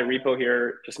hit up my repo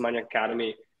here, just Maniak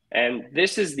Academy, and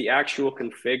this is the actual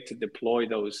config to deploy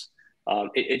those.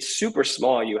 It's super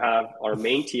small. You have our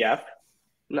main TF,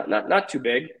 not too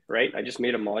big, right? I just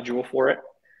made a module for it.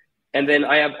 And then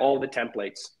I have all the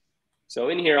templates. So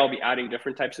in here, I'll be adding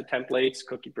different types of templates,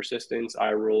 cookie persistence,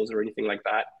 iRules, or anything like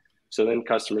that. So then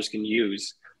customers can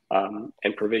use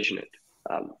and provision it.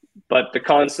 But the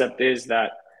concept is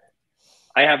that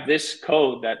I have this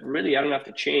code that really I don't have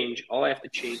to change. All I have to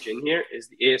change in here is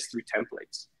the AS3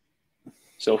 templates.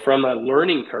 So from a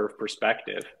learning curve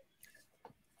perspective,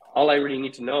 all I really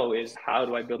need to know is how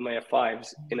do I build my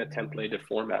F5s in a templated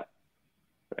format.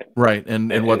 Right.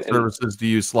 And what services do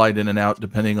you slide in and out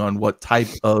depending on what type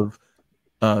of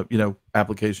you know,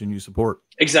 application you support?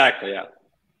 Exactly. Yeah.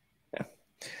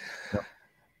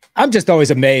 I'm just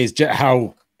always amazed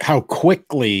how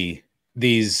quickly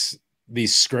these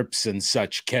scripts and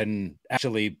such can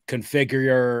actually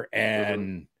configure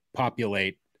and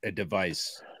populate a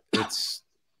device. It's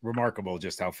remarkable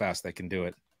just how fast they can do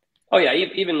it. Oh yeah,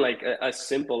 even like as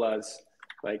simple as,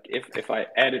 like, if I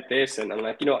edit this and I'm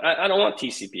like, you know, I don't want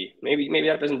TCP. Maybe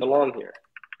that doesn't belong here,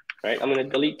 right? I'm going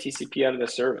to delete TCP out of the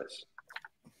service,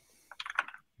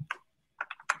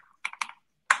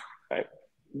 right?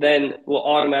 Then we'll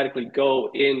automatically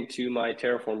go into my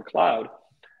Terraform cloud,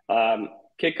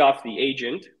 kick off the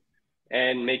agent,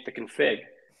 and make the config.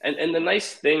 And the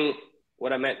nice thing,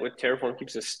 what I meant with Terraform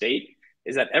keeps a state,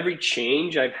 is that every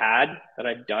change I've had that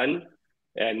I've done,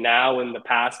 and now in the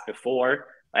past before,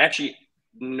 I actually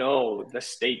know the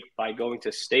state by going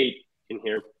to state in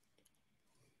here,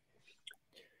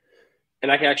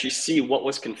 and I can actually see what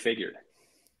was configured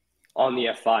on the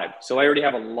F5. So I already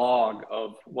have a log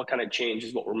of what kind of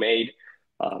changes, what were made.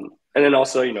 And then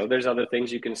also, you know, there's other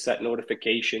things you can set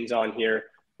notifications on here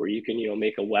where you can, you know,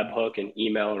 make a webhook and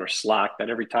email or Slack that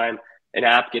every time an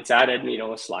app gets added, you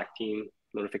know, a Slack team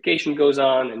notification goes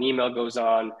on, an email goes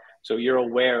on. So you're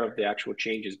aware of the actual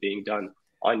changes being done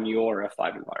on your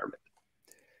F5 environment.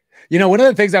 You know, one of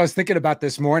the things I was thinking about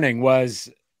this morning was,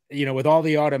 you know, with all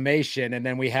the automation, and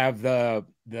then we have the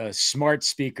smart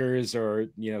speakers, or,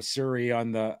 you know, Siri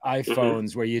on the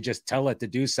iPhones, where you just tell it to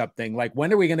do something. Like,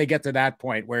 when are we going to get to that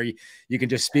point where you can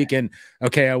just speak in,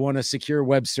 okay, I want a secure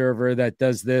web server that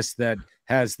does this, that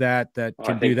has that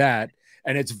can do that.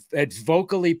 And it's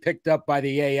vocally picked up by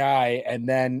the AI and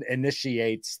then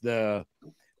initiates the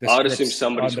I would assume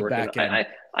somebody's working.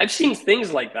 I've seen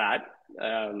things like that.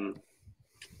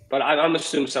 But I'm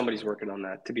assuming somebody's working on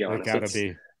that, to be honest. It gotta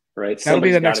be. Right. That'll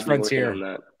be the next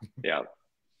frontier. Yeah.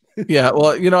 Yeah.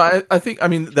 Well, you know, I think, I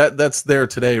mean, that's there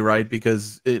today, right?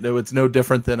 Because it's no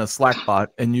different than a Slack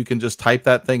bot, and you can just type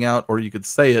that thing out, or you could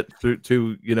say it through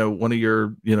to, you know, one of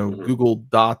your, you know, Google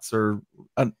Dots, or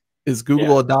is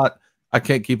Google a dot? I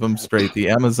can't keep them straight. The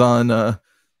Amazon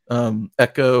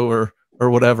Echo or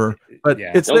whatever. But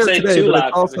it's Don't there say today. Too but loud,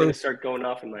 it's also going to start going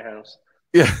off in my house.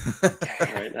 Yeah.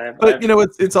 Right? But you know,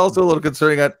 it's also a little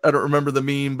concerning. I don't remember the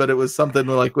meme, but it was something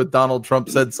like with Donald Trump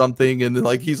said something, and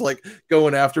like he's like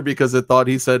going after because it thought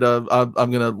he said, I'm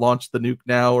gonna launch the nuke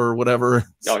now or whatever.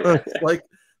 So it's like,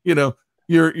 you know,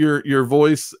 your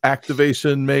voice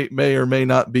activation may or may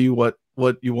not be what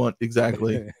you want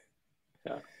exactly.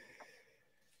 Yeah.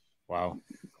 Wow.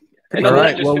 And All then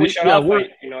right. just Well, finish it off.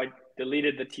 I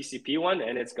deleted the TCP one,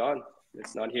 and it's gone.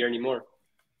 It's not here anymore.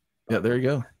 Yeah, there you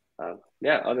go.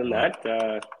 Yeah, other than that,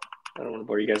 I don't want to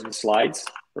bore you guys with slides,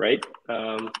 right?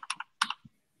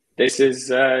 This is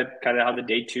kind of how the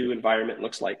day 2 environment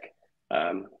looks like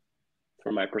from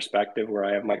my perspective, where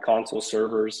I have my Consul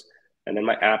servers, and then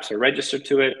my apps are registered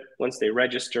to it. Once they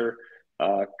register,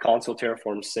 Consul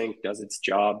Terraform sync does its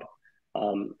job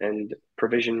and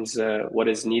provisions what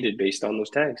is needed based on those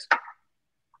tags.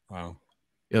 Wow.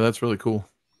 Yeah, that's really cool.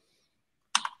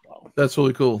 That's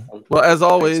really cool. Well, as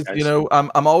always, Thanks, you know,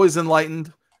 I'm always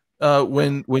enlightened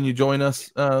when you join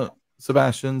us,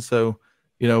 Sebastian. So,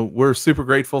 you know, we're super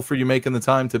grateful for you making the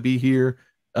time to be here.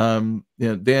 You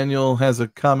know, Daniel has a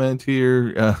comment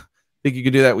here. I think you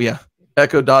could do that. Yeah,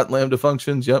 echo dot lambda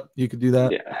functions. Yep, you could do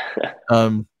that.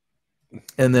 Yeah.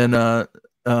 And then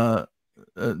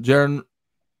Jaren,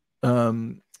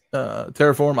 Terraform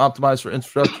optimized for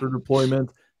infrastructure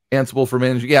deployment. Ansible for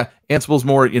managing. Yeah, Ansible's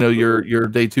more, you know, your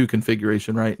day 2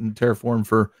 configuration, right? And Terraform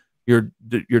for your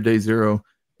day 0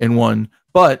 and 1.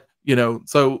 But, you know,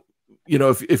 so, you know,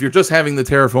 if you're just having the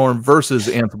Terraform versus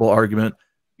Ansible argument,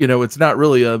 you know, it's not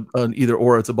really an either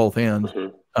or, it's a both and.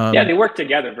 Mm-hmm. Yeah, they work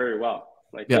together very well.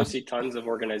 Like you'll see tons of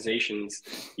organizations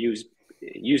use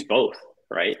both,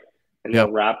 right? And they'll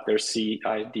wrap their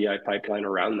CI/DI pipeline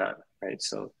around that, right?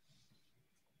 So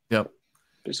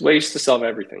there's ways to solve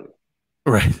everything.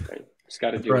 Right. Just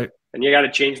got to do it. And you got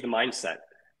to change the mindset.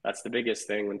 That's the biggest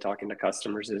thing when talking to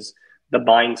customers is the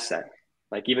mindset.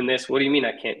 Like even this, what do you mean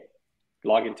I can't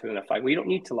log into an F5? Well, you don't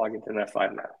need to log into an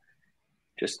F5 now.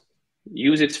 Just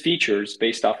use its features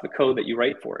based off the code that you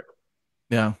write for it.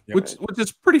 Yeah. Which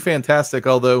is pretty fantastic.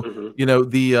 Although, you know,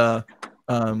 the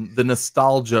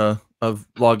nostalgia of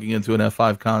logging into an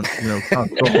F5 console.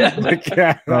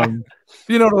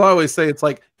 You know what I always say? It's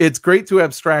like, it's great to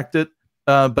abstract it.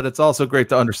 But it's also great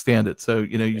to understand it. So,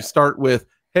 you know, you start with,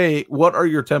 hey, what are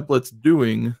your templates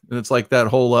doing? And it's like that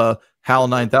whole HAL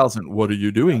 9000. What are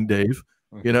you doing, Dave?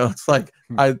 You know, it's like,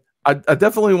 I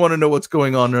definitely want to know what's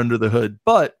going on under the hood.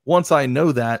 But once I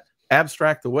know that,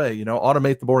 abstract away, you know,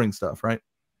 automate the boring stuff, right?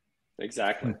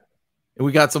 Exactly. And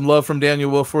we got some love from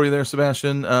Daniel Wolf for you there,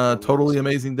 Sebastian. Totally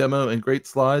amazing demo and great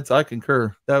slides. I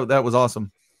concur. That was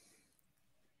awesome.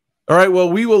 All right,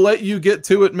 well, we will let you get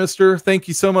to it, mister. Thank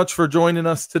you so much for joining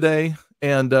us today.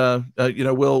 And, you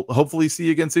know, we'll hopefully see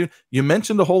you again soon. You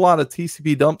mentioned a whole lot of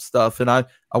TCP dump stuff, and I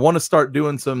want to start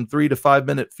doing some 3 to 5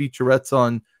 minute featurettes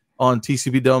on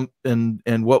TCP dump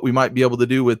and what we might be able to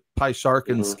do with PyShark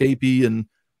and Scapy and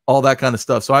all that kind of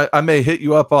stuff. So I may hit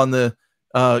you up on the,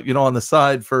 you know, on the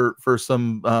side for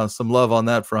some love on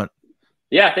that front.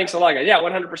 Yeah, thanks a lot, guys. Yeah,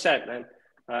 100%, man.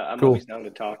 I'm always down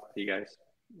to talk with you guys.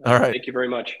 All right. Thank you very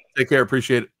much. Take care.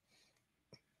 Appreciate it.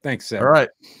 Thanks, Sam. All right.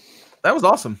 That was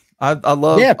awesome. I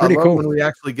love, pretty cool when we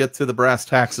actually get to the brass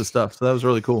tacks of stuff. So that was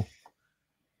really cool.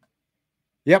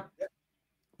 Yep.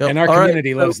 And our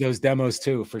community loves those demos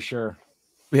too, for sure.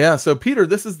 Yeah. So Peter,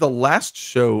 this is the last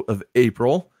show of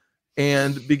April,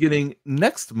 and beginning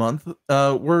next month,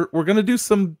 we're going to do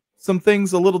some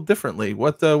things a little differently.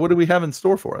 What do we have in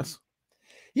store for us?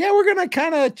 Yeah, we're going to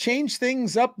kind of change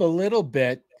things up a little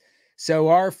bit. So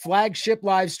our flagship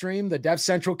live stream, the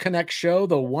DevCentral Connect show,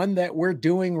 the one that we're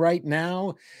doing right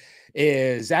now,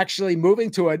 is actually moving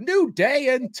to a new day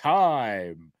and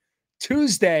time.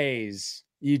 Tuesdays,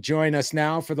 you join us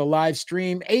now for the live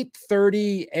stream,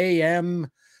 8:30 a.m.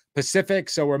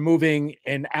 Pacific. So we're moving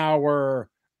an hour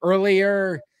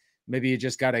earlier. Maybe you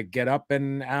just got to get up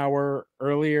an hour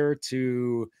earlier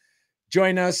to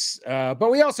join us. But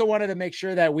we also wanted to make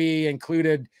sure that we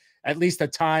included at least a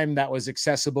time that was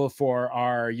accessible for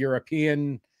our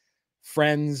European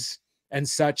friends and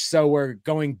such. So we're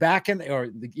going back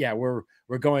we're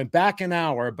going back an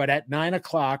hour, but at 9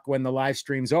 o'clock when the live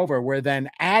stream's over, we're then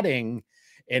adding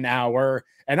an hour,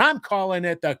 and I'm calling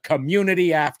it the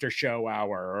community after show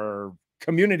hour or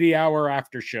community hour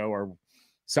after show or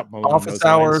something along office those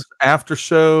hours, lines. after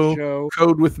show,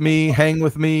 code with me, hang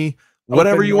with me,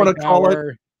 whatever you want to call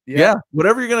it. Yeah,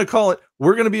 whatever you're going to call it.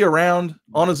 We're going to be around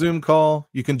on a Zoom call.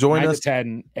 You can join us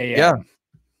 10 a.m. Yeah.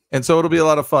 And so it'll be a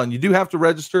lot of fun. You do have to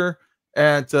register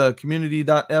at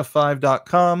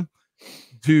community.f5.com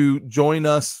to join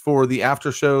us for the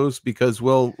after shows, because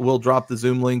we'll drop the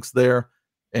Zoom links there.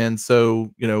 And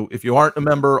so, if you aren't a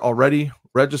member already,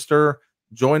 register,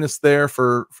 join us there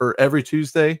for every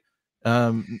Tuesday.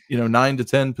 9 to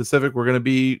 10 Pacific.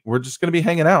 We're just going to be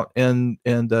hanging out, and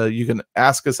you can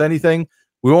ask us anything.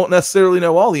 We won't necessarily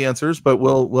know all the answers, but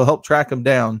we'll help track them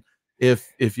down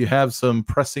if you have some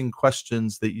pressing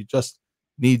questions that you just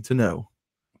need to know.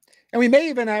 And we may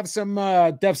even have some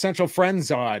DevCentral friends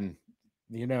on,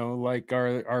 like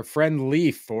our friend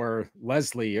Leaf or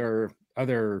Leslie or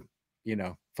other,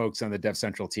 folks on the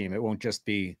DevCentral team. It won't just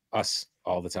be us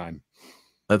all the time.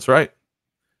 That's right.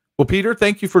 Well, Peter,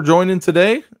 thank you for joining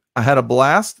today. I had a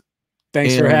blast.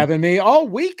 Thanks for having me all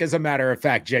week. As a matter of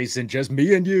fact, Jason, just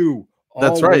me and you.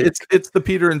 That's right. It's the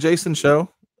Peter and Jason show.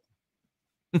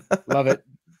 Love it.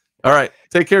 All right.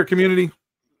 Take care, community.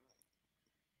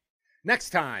 Next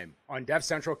time on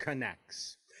DevCentral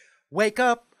Connects. Wake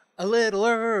up a little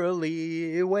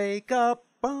early. Wake up.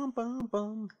 Bum, bum,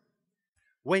 bum.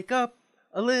 Wake up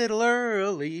a little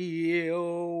early.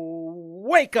 Oh,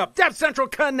 wake up.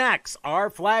 DevCentral Connects. Our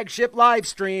flagship live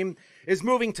stream is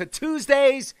moving to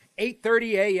Tuesdays,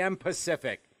 8:30 a.m.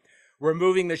 Pacific. We're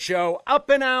moving the show up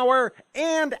an hour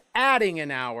and adding an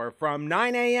hour from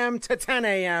 9 a.m. to 10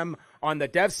 a.m. on the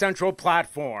DevCentral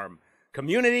platform,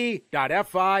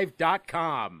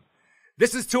 community.f5.com.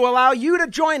 This is to allow you to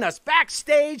join us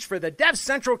backstage for the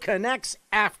DevCentral Connects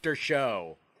after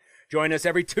show. Join us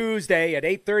every Tuesday at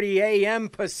 8:30 a.m.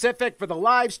 Pacific for the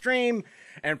live stream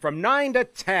and from 9 to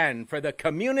 10 for the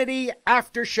community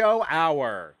after show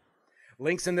hour.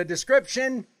 Links in the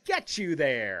description get you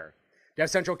there.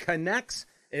 DevCentral Connects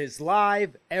is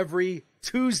live every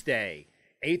Tuesday,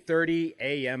 8:30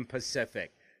 a.m.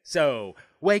 Pacific. So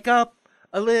wake up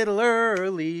a little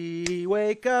early,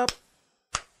 wake up